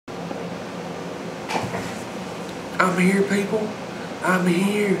I'm here, people. I'm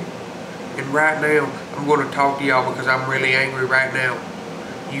here. And right now, I'm going to talk to y'all because I'm really angry right now.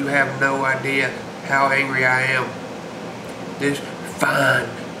 You have no idea how angry I am. This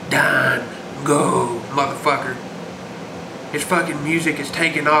Fandango motherfucker. His fucking music is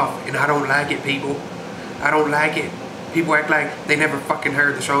taking off and I don't like it, people. I don't like it. People act like they never fucking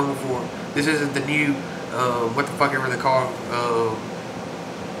heard the song before. This isn't the new, what the fuck ever they call it.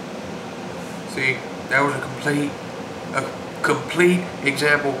 See, that was a complete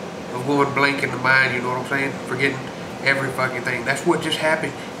example of going blank in the mind, you know what I'm saying? Forgetting every fucking thing. That's what just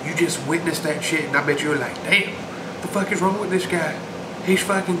happened. You just witnessed that shit and I bet you were like, damn, what the fuck is wrong with this guy? He's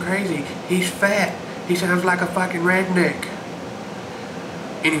fucking crazy. He's fat. He sounds like a fucking redneck.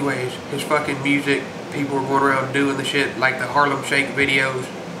 Anyways, his fucking music, people are going around doing the shit like the Harlem Shake videos,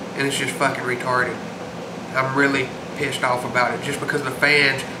 and it's just fucking retarded. I'm really pissed off about it just because the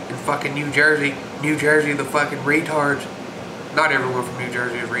fans in fucking New Jersey, the fucking retards. Not everyone from New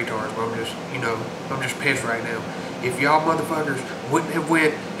Jersey is retards, but I'm just, I'm just pissed right now. If y'all motherfuckers wouldn't have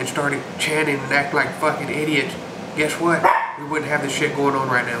went and started chanting and act like fucking idiots, guess what? We wouldn't have this shit going on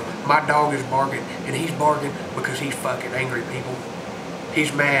right now. My dog is barking, and he's barking because he's fucking angry, people.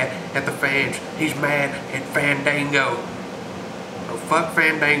 He's mad at the fans. He's mad at Fandango. So fuck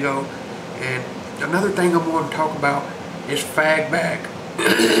Fandango. And another thing I'm going to talk about is Fagback.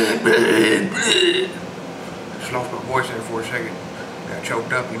 Just lost my voice there for a second. Got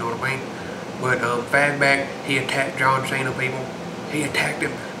choked up, you know what I mean? But Fagback, he attacked John Cena, people. He attacked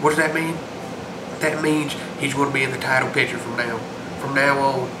him. What does that mean? That means he's going to be in the title picture from now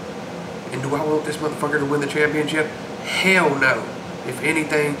on. And do I want this motherfucker to win the championship? Hell no. If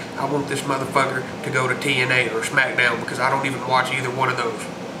anything, I want this motherfucker to go to TNA or SmackDown because I don't even watch either one of those.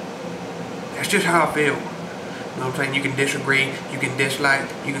 That's just how I feel. You know what I'm saying? You can disagree, you can dislike,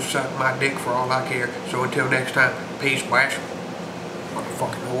 you can suck my dick for all I care. So until next time, peace, watch.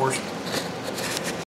 Motherfucking whores.